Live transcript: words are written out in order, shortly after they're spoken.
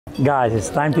Guys, it's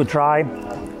time to try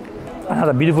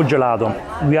another beautiful gelato.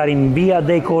 We are in Via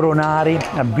dei Coronari,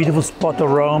 a beautiful spot of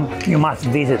Rome. You must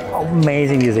visit.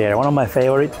 Amazing this area, one of my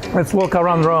favorites. Let's walk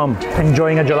around Rome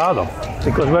enjoying a gelato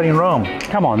because we're in Rome.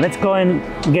 Come on, let's go and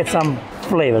get some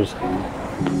flavors.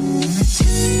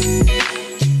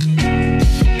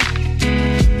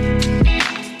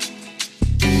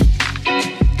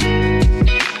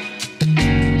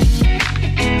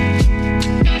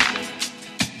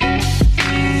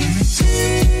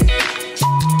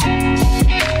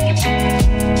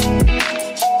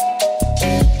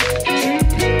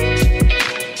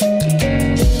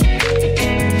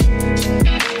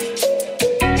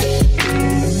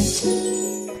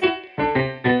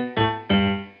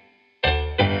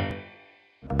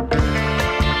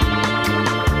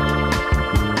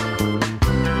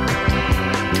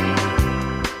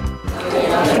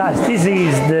 Guys, this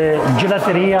is the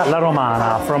Gelateria La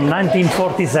Romana from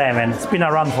 1947. It's been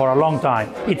around for a long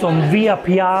time. It's on Via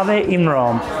Piave in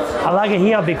Rome. I like it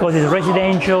here because it's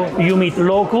residential, you meet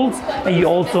locals and you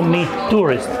also meet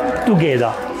tourists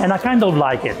together. And I kind of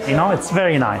like it, you know, it's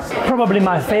very nice. Probably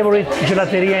my favorite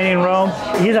gelateria in Rome.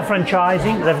 It is a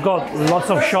franchising. They've got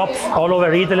lots of shops all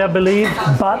over Italy, I believe,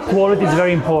 but quality is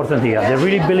very important here. They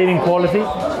really believe in quality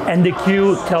and the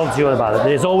queue tells you about it.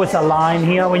 There's always a line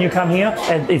here when you come here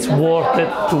and it's worth it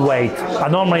to wait. I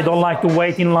normally don't like to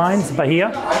wait in lines, but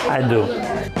here I do.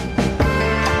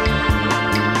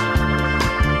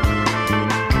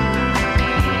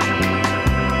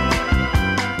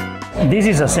 This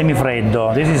is a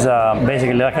semifreddo. This is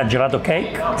basically like a gelato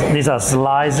cake. These are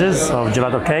slices of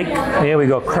gelato cake. Here we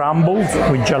go crumbled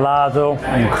with gelato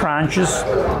and crunches.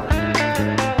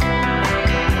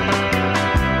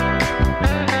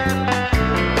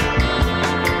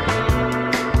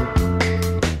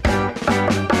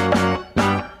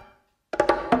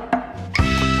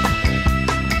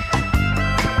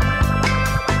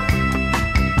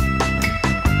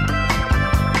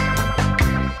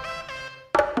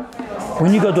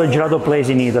 When you go to a gelato place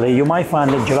in Italy, you might find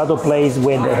a gelato place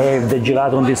where they have the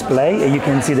gelato on display and you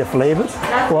can see the flavors.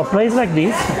 Or a place like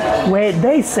this, where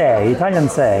they say,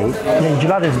 Italians say, the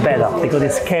gelato is better because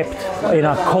it's kept in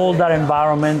a colder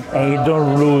environment and you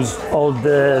don't lose all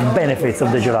the benefits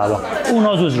of the gelato. Who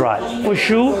knows who's right? For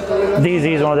sure, this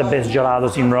is one of the best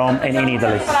gelatos in Rome and in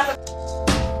Italy.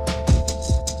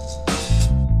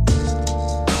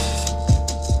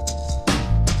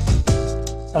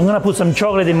 I'm gonna put some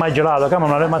chocolate in my gelato. Come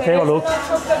on, Matteo, look.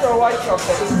 Chocolate or white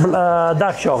chocolate?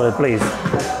 Dark chocolate, please.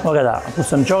 Look at that. Put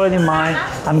some chocolate in mine.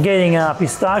 I'm getting a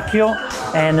pistachio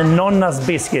and a nonna's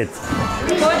biscuit.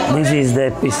 This is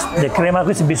the crema,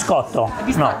 questo è biscotto.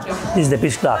 No, this is the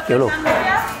pistachio, look.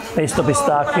 Pesto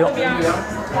pistachio.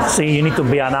 See, you need to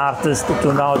be an artist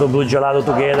to know how to put gelato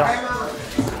together.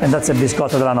 And that's a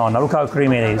biscotto della nonna. Look how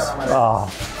creamy it is. Oh,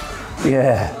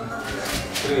 yeah.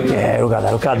 Yeah, look at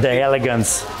that, look at the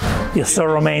elegance. You're so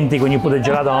romantic when you put the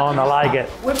gelato on, I like it.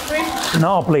 Whipped cream?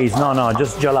 No, please, no,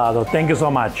 just gelato. Thank you so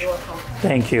much.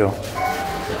 Thank you.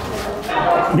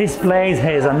 This place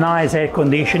has a nice air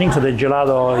conditioning, so the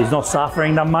gelato is not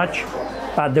suffering that much.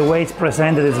 But the way it's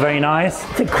presented is very nice.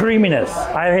 The creaminess,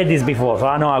 I've had this before, so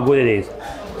I know how good it is.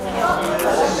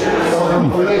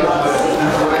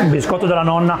 Biscotto della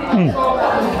nonna.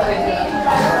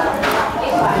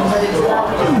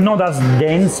 Not as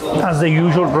dense as the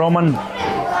usual Roman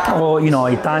or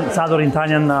Southern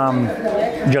Italian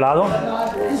gelato.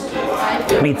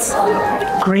 It's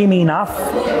creamy enough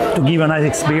to give a nice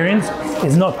experience.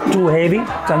 It's not too heavy.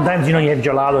 Sometimes you have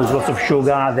gelato, there's lots of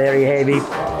sugar, very heavy.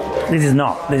 This is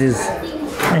not. This is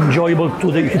enjoyable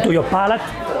to your palate,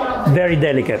 very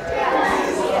delicate.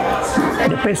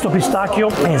 The pesto pistachio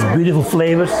has beautiful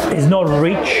flavors. It's not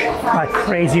rich, like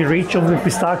crazy rich of the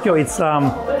pistachio. It's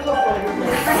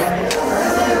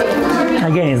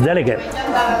again, it's delicate.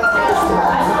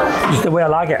 Just the way I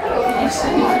like it.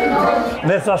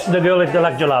 Let's ask the girl if they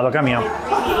like gelato. Come here.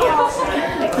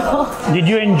 Did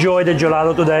you enjoy the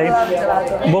gelato today?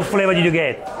 Gelato. What flavor did you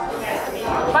get?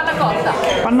 Panna cotta.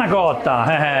 Panna cotta.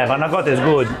 Panna cotta is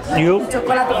good. You?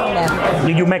 Cioccolato fondente.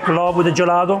 Did you make love with the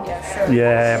gelato? Yes.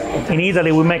 Yeah. In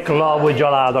Italy, we make love with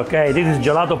gelato, okay? This is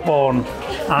gelato porn.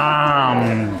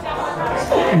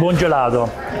 Buon gelato.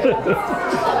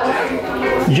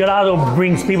 Gelato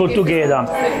brings people together.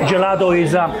 Gelato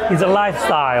is a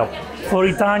lifestyle. For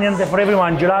Italians and for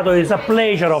everyone, gelato is a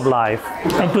pleasure of life.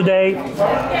 And today,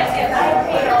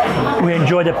 we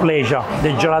enjoy the pleasure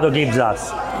that gelato gives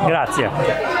us. Grazie.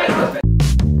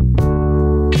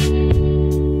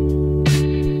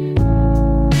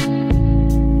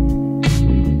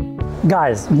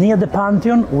 Guys, near the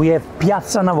Pantheon, we have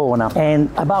Piazza Navona, and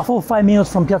about 4 or 5 minutes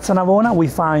from Piazza Navona, we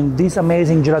find this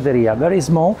amazing gelateria. Very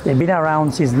small, they've been around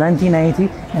since 1980,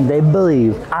 and they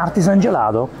believe artisan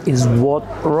gelato is what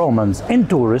Romans and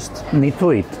tourists need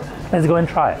to eat. Let's go and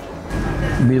try it.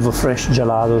 Beautiful fresh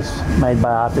gelatos made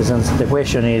by artisans. The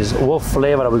question is, what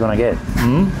flavor are we gonna get?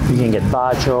 You can get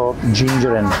bacio,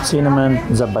 ginger and cinnamon,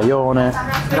 zabaione,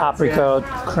 apricot,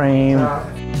 cream.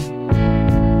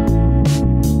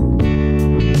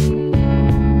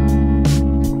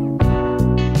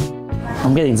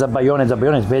 I'm getting zabaione.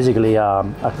 Zabaione is basically a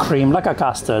cream, like a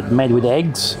custard, made with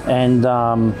eggs and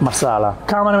masala.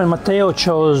 Cameraman Matteo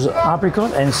chose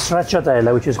apricot and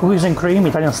stracciatella, which is cookies and cream,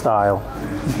 Italian style.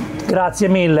 Grazie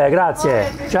mille, grazie.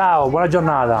 Ciao, buona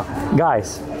giornata.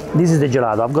 Guys, this is the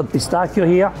gelato. I've got pistachio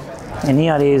here, and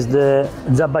here is the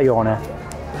zabaione.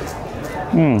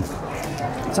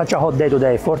 Such a hot day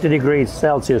today, 40 degrees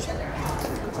Celsius.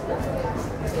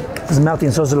 It's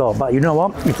melting so slow, but you know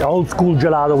what? It's old school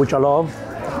gelato, which I love.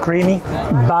 Creamy,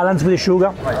 balanced with the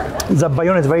sugar.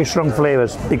 Zabaione has very strong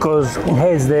flavors because it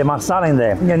has the masala in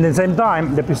there. And at the same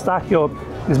time, the pistachio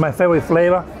is my favorite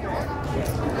flavor.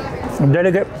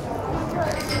 Delicate.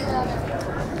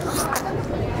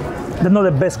 They're not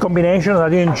the best combination. I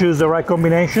didn't choose the right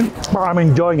combination, but I'm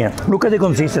enjoying it. Look at the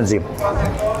consistency.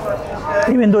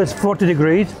 Even though it's 40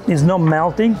 degrees, it's not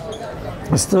melting.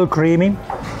 It's still creamy.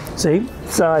 See?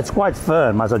 So it's quite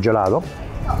firm as a gelato.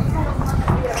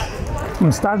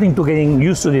 I'm starting to getting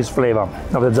used to this flavor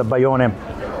of the zabaione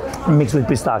mixed with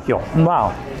pistachio.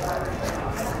 Wow.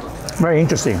 Very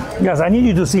interesting. Guys, I need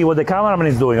you to see what the cameraman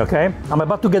is doing, okay? I'm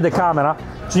about to get the camera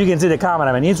so you can see the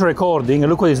cameraman. He's recording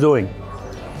and look what he's doing.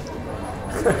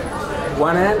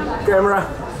 One hand, camera.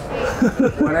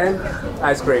 One hand,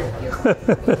 ice cream.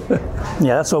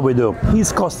 Yeah, that's what we do.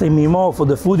 He's costing me more for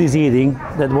the food he's eating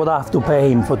than what I have to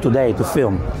pay him for today to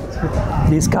film.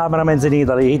 These cameramans in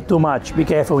Italy eat too much. Be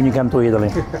careful when you come to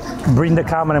Italy. Bring the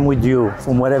cameraman with you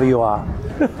from wherever you are.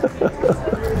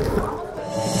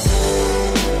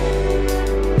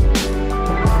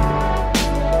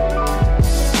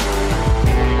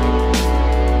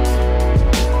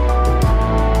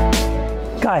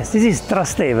 Guys, this is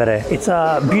Trastevere. It's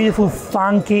a beautiful,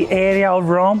 funky area of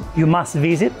Rome you must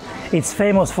visit. It's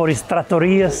famous for its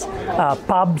trattorias,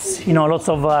 pubs, you know, lots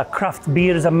of craft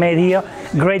beers are made here,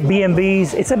 great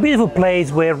B&Bs. It's a beautiful place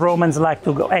where Romans like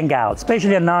to go hang out,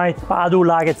 especially at night, but I do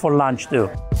like it for lunch too.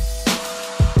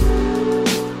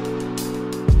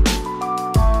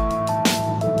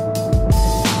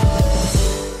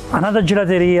 Another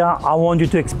gelateria I want you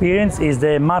to experience is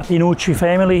the Martinucci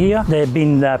family here. They've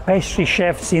been pastry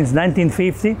chefs since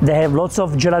 1950. They have lots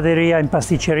of gelateria and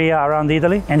pasticceria around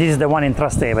Italy, and this is the one in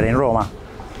Trastevere in Roma.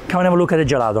 Come and have a look at the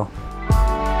gelato.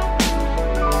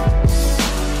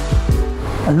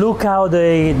 Look how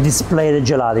they display the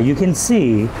gelato. You can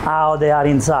see how they are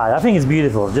inside. I think it's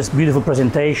beautiful, just beautiful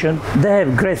presentation. They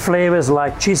have great flavors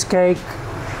like cheesecake,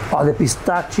 or the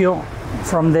pistachio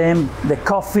from them, the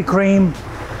coffee cream,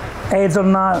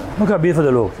 hazelnut. Look how beautiful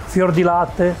they look. Fior di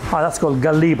latte. Oh, that's called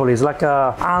Gallipoli. It's like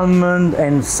a almond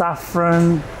and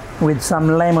saffron with some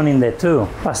lemon in there too.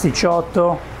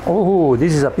 Pasticciotto. Oh,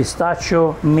 this is a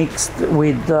pistachio mixed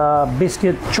with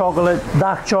biscuit, chocolate,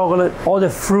 dark chocolate, all the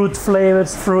fruit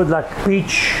flavors, fruit like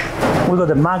peach. We got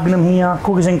the Magnum here,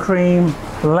 cookies and cream,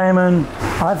 lemon.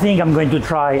 I think I'm going to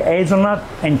try hazelnut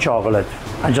and chocolate.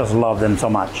 I just love them so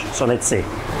much. So let's see.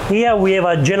 Here we have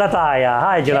a gelataia.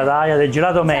 Hi gelataia, the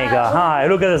gelato maker. Hi,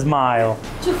 look at the smile.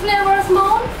 2 flavors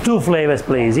more? 2 flavors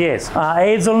please, yes.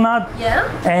 Hazelnut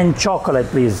and chocolate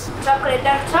please. Chocolate,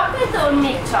 dark chocolate or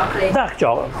milk chocolate? Dark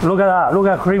chocolate. Look at that, look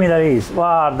how creamy that is.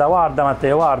 Guarda, guarda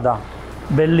Matteo, guarda.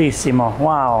 Bellissimo,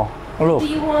 wow. Look. Do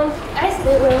you want ice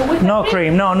cream with No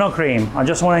cream, no cream. I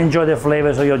just want to enjoy the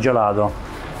flavors of your gelato.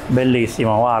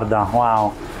 Bellissimo, guarda,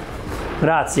 wow.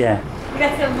 Grazie.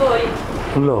 Grazie a voi.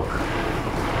 Look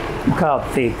how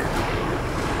thick.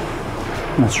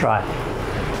 Let's try.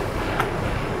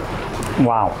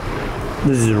 Wow,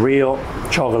 this is real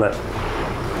chocolate.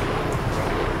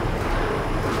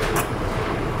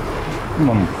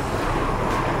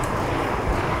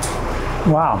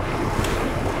 Wow.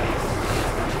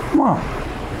 Wow.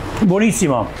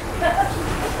 Buonissimo.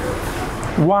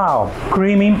 Wow,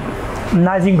 creamy,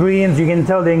 nice ingredients. You can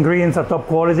tell the ingredients are top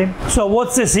quality. So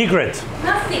what's the secret?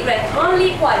 No secret,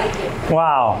 only quality.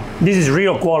 Wow, this is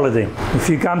real quality. If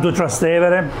you come to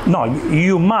Trastevere, no,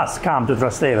 you must come to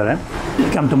Trastevere.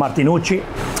 Come to Martinucci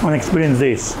and experience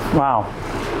this. Wow.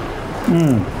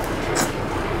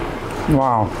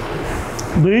 Wow.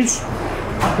 This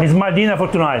is my dinner for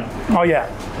tonight. Oh yeah.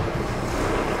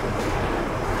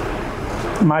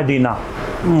 my dinner.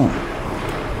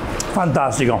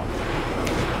 Fantastico.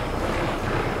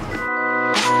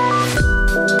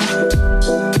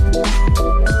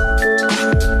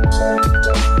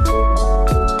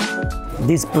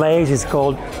 This place is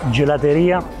called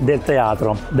Gelateria del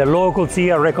Teatro. The locals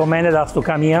here recommended us to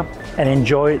come here and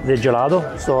enjoy the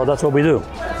gelato, so that's what we do.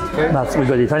 Okay. We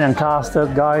got Italian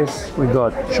custard, guys. We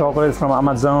got chocolate from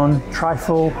Amazon,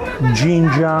 trifle,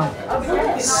 ginger,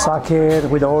 sake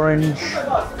with orange.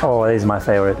 Oh, this is my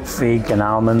favorite. Fig and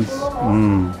almonds.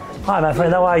 Hi, my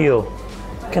friend, how are you?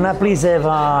 Can I please have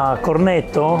a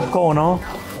cornetto, cono,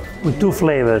 with 2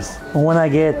 flavors? When I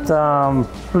get,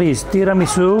 please,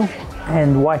 tiramisu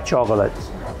and white chocolate.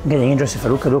 I'm getting interested.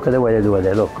 Look at the way they do it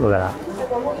there. Look at that.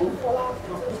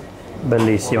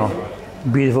 Bellissimo.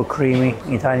 Beautiful, creamy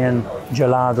Italian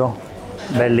gelato.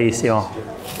 Bellissimo.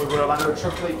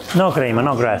 No crema,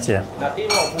 no grazie.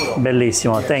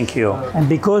 Bellissimo, thank you. And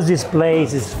because this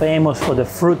place is famous for the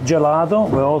fruit gelato,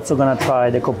 we're also gonna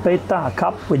try the coppetta, a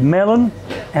cup with melon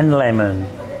and lemon.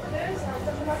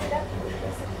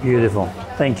 Beautiful,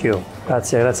 thank you.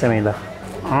 Grazie mille.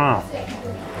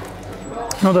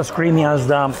 Not as creamy as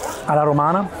the alla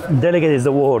romana. Delicate is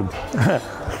the word.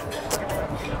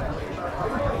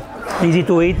 Easy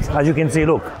to eat, as you can see,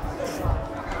 look.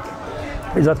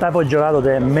 It's a type of gelato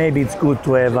that maybe it's good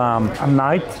to have at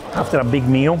night after a big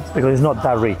meal because it's not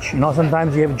that rich. You know,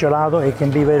 sometimes you have gelato, it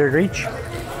can be very rich.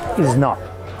 It's not.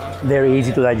 Very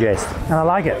easy to digest. And I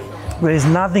like it. There is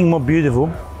nothing more beautiful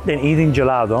than eating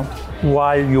gelato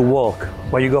while you walk,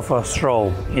 while you go for a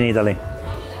stroll in Italy.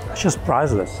 It's just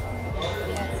priceless.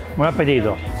 Buon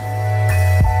appetito.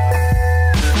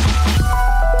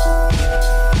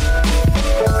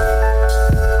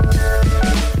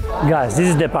 Guys, this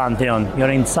is the Pantheon.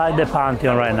 You're inside the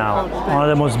Pantheon right now. One of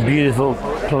the most beautiful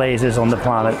places on the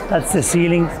planet. That's the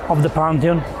ceiling of the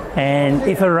Pantheon. And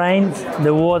if it rains,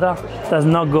 the water does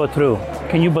not go through.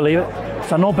 Can you believe it?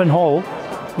 It's an open hole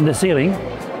in the ceiling.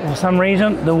 For some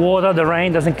reason, the water, the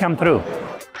rain doesn't come through.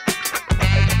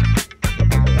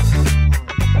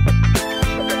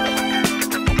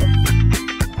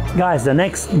 Guys, the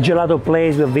next gelato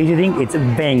place we're visiting, it's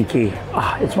Venchi.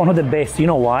 It's one of the best. You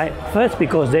know why? First,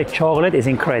 because their chocolate is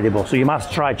incredible, so you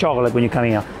must try chocolate when you come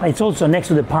here. It's also next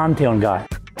to the Pantheon, guys.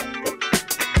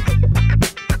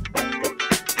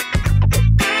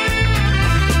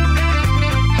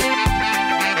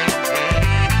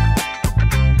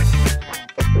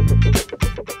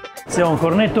 C'è un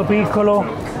cornetto piccolo,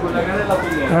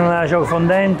 una cioccolato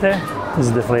fondente. This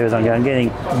is the flavors I'm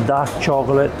getting. Dark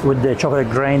chocolate with the chocolate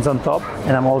grains on top,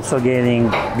 and I'm also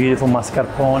getting beautiful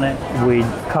mascarpone with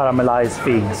caramelized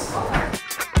figs.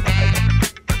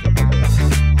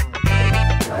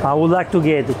 I would like to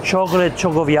get chocolate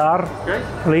chocoviar,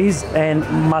 please, and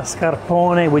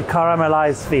mascarpone with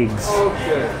caramelized figs.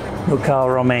 Okay. Look how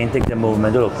romantic the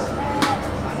movement looks.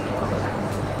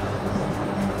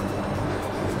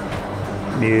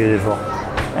 Beautiful.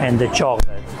 And the chocolate,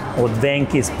 what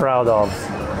Venchi is proud of.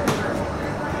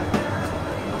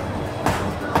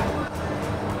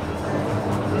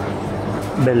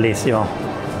 Bellissimo.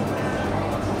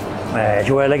 Ci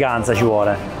vuole eleganza, ci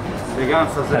vuole.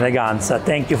 Eleganza, sì. Eleganza.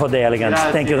 Thank you for the elegance.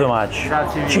 Grazie. Thank you so much.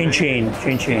 Grazie. Chin chin,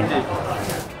 chin chin.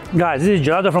 Guys, this is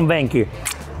gelato from Venchi.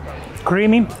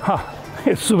 Creamy.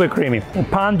 It's super creamy. The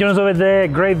Pantheon is over there,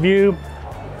 great view.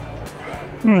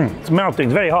 It's melting,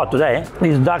 it's very hot today.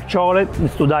 This dark chocolate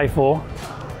is to die for.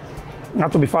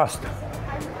 Not to be fast.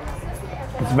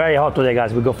 It's very hot today,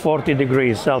 guys. We got 40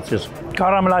 degrees Celsius.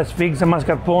 Caramelized figs and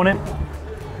mascarpone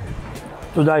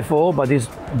to die for, but this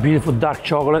beautiful dark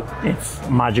chocolate, it's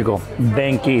magical.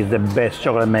 Venchi is the best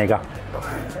chocolate maker.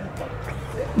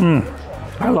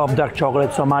 I love dark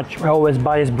chocolate so much. I always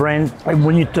buy this brand. Like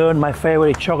when you turn my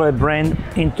favorite chocolate brand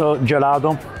into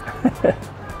gelato,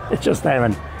 it's just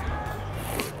heaven.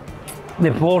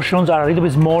 The portions are a little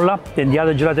bit smaller than the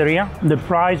other gelateria. The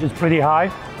price is pretty high,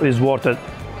 but it's worth it.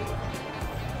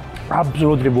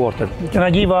 Absolutely worth it. Can I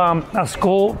give a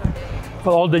score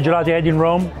for all the gelati I had in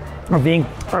Rome? I think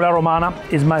La Romana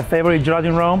is my favorite gelato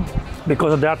in Rome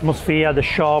because of the atmosphere, the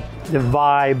shop, the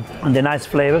vibe, and the nice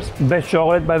flavors. Best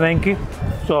chocolate by Venchi,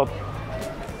 so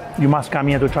you must come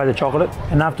here to try the chocolate.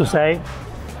 And I have to say,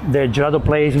 the gelato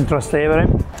place in Trastevere,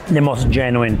 the most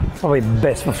genuine, probably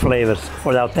best for flavors,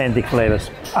 for the authentic flavors.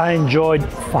 I enjoyed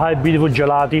 5 beautiful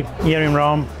gelati here in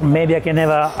Rome. Maybe I can have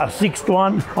a 6th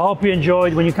one. I hope you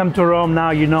enjoyed. When you come to Rome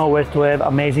now, you know where to have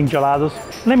amazing gelatos.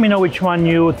 Let me know which one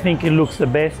you think it looks the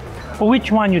best, or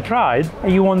which one you tried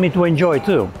and you want me to enjoy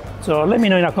too. So let me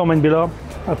know in a comment below.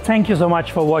 Thank you so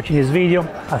much for watching this video.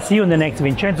 I'll see you in the next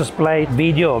Vincenzo's Plate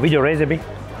video or video recipe.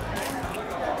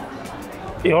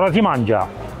 E ora si mangia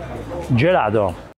gelato.